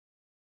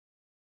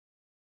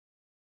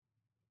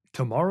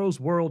Tomorrow's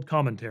World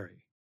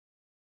Commentary,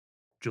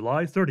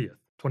 July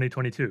 30th,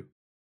 2022.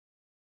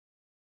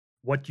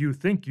 What You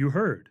Think You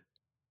Heard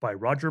by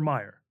Roger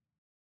Meyer.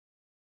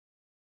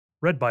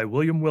 Read by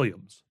William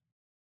Williams.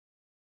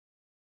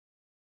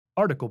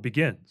 Article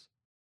begins.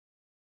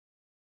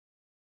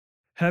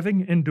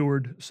 Having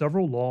endured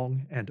several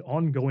long and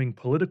ongoing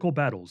political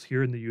battles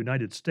here in the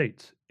United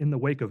States in the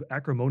wake of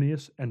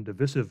acrimonious and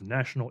divisive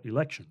national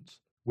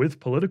elections,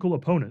 with political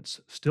opponents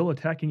still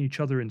attacking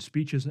each other in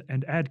speeches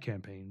and ad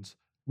campaigns,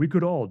 we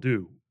could all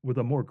do with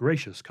a more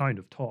gracious kind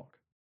of talk.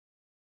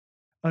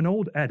 An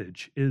old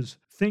adage is,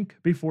 think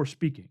before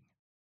speaking.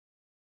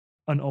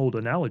 An old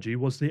analogy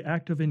was the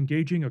act of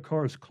engaging a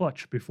car's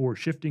clutch before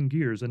shifting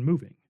gears and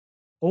moving.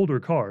 Older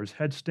cars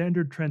had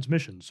standard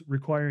transmissions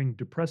requiring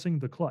depressing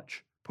the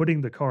clutch,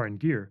 putting the car in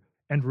gear,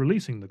 and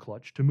releasing the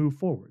clutch to move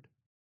forward.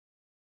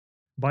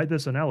 By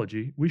this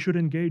analogy, we should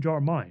engage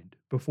our mind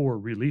before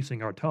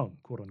releasing our tongue,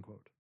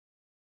 quote-unquote.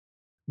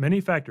 Many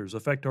factors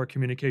affect our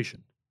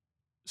communication.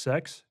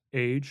 Sex,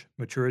 age,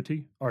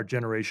 maturity, our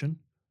generation,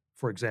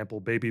 for example,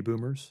 baby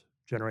boomers,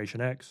 Generation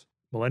X,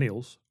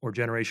 millennials, or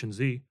Generation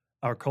Z,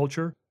 our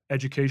culture,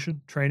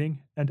 education,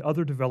 training, and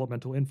other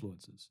developmental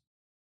influences.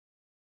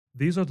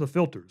 These are the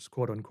filters,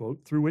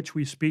 quote-unquote, through which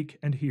we speak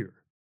and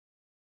hear.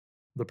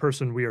 The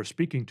person we are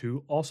speaking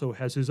to also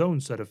has his own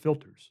set of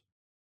filters.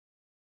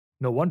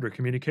 No wonder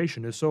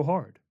communication is so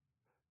hard.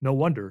 No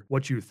wonder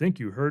what you think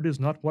you heard is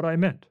not what I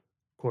meant,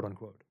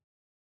 quote-unquote.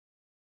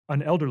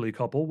 An elderly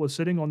couple was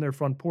sitting on their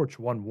front porch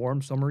one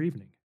warm summer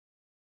evening.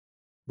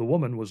 The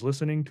woman was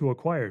listening to a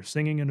choir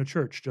singing in a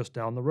church just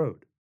down the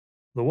road.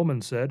 The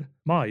woman said,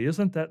 "My,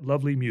 isn't that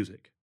lovely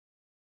music?"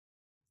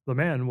 The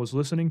man was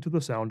listening to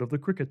the sound of the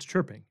crickets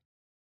chirping.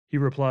 He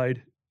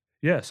replied,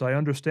 "Yes, I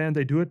understand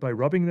they do it by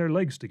rubbing their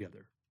legs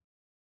together."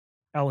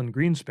 Alan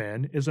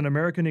Greenspan is an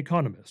American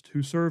economist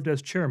who served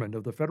as chairman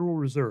of the Federal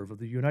Reserve of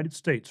the United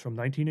States from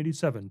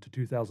 1987 to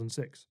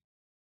 2006.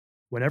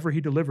 Whenever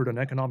he delivered an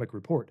economic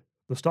report,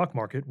 the stock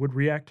market would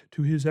react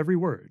to his every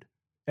word,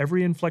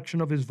 every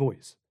inflection of his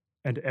voice,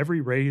 and every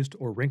raised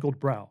or wrinkled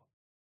brow.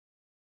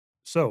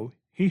 So,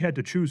 he had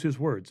to choose his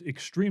words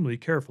extremely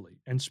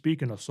carefully and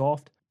speak in a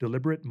soft,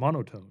 deliberate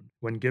monotone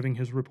when giving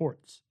his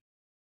reports.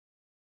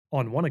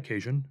 On one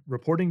occasion,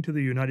 reporting to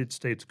the United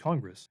States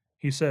Congress,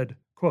 he said,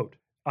 quote,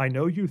 "I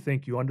know you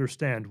think you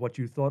understand what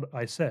you thought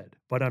I said,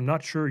 but I'm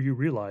not sure you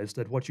realize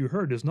that what you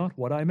heard is not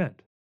what I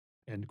meant."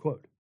 End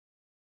quote.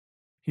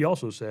 He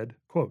also said,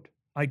 quote,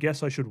 "I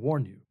guess I should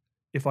warn you,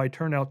 if I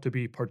turn out to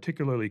be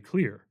particularly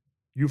clear,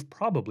 you've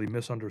probably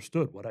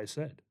misunderstood what I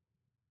said."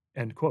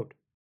 End quote.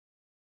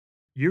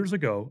 Years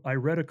ago, I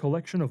read a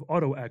collection of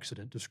auto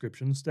accident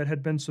descriptions that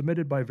had been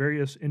submitted by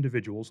various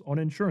individuals on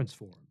insurance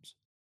forums.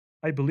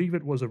 I believe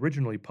it was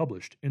originally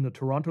published in the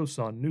Toronto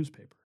Sun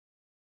newspaper.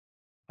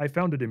 I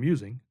found it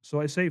amusing,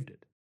 so I saved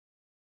it.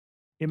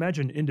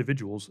 Imagine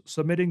individuals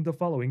submitting the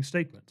following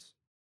statements.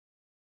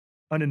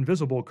 An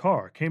invisible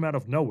car came out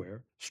of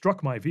nowhere,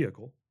 struck my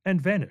vehicle, and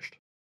vanished.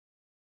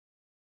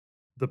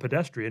 The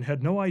pedestrian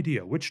had no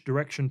idea which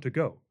direction to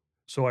go,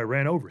 so I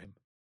ran over him.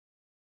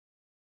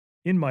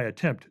 In my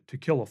attempt to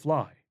kill a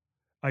fly,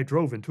 I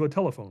drove into a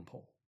telephone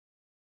pole.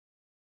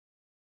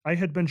 I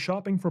had been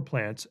shopping for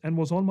plants and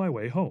was on my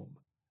way home.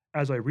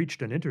 As I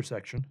reached an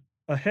intersection,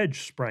 a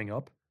hedge sprang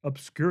up,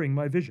 obscuring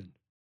my vision.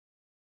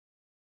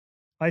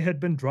 I had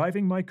been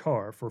driving my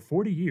car for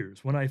 40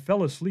 years when I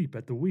fell asleep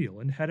at the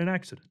wheel and had an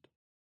accident.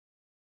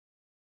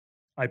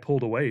 I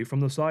pulled away from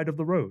the side of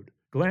the road,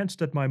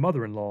 glanced at my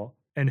mother-in-law,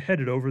 and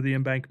headed over the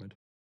embankment.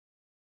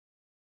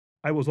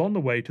 I was on the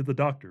way to the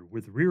doctor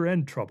with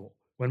rear-end trouble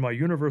when my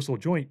universal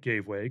joint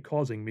gave way,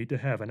 causing me to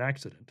have an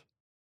accident.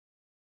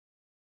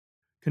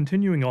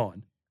 Continuing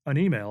on, an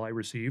email I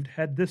received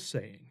had this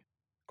saying,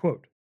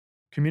 quote,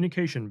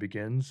 "Communication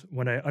begins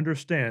when I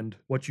understand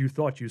what you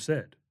thought you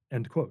said."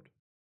 End quote.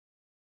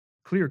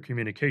 Clear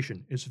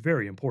communication is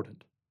very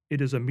important.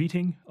 It is a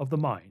meeting of the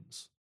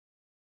minds.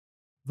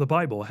 The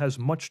Bible has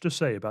much to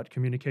say about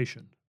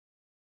communication.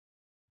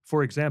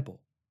 For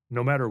example,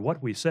 no matter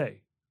what we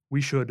say, we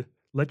should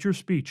let your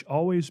speech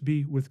always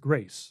be with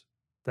grace,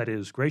 that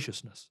is,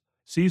 graciousness,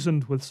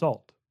 seasoned with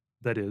salt,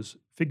 that is,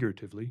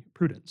 figuratively,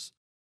 prudence,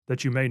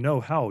 that you may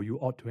know how you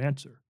ought to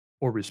answer,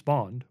 or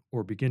respond,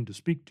 or begin to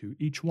speak to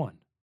each one.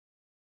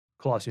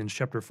 Colossians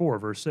chapter 4,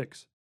 verse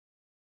 6.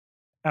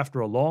 After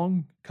a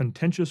long,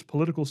 contentious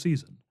political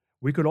season,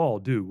 we could all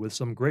do with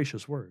some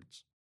gracious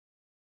words.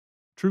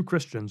 True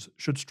Christians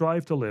should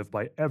strive to live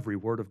by every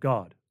word of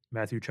God,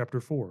 Matthew chapter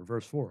 4,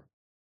 verse 4.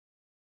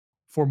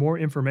 For more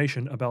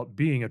information about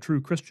being a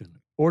true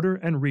Christian, order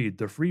and read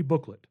the free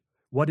booklet,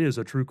 What is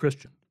a True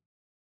Christian?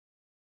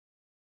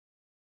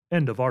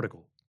 End of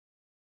article.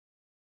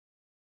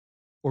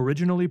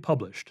 Originally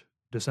published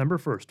December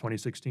 1st,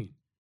 2016.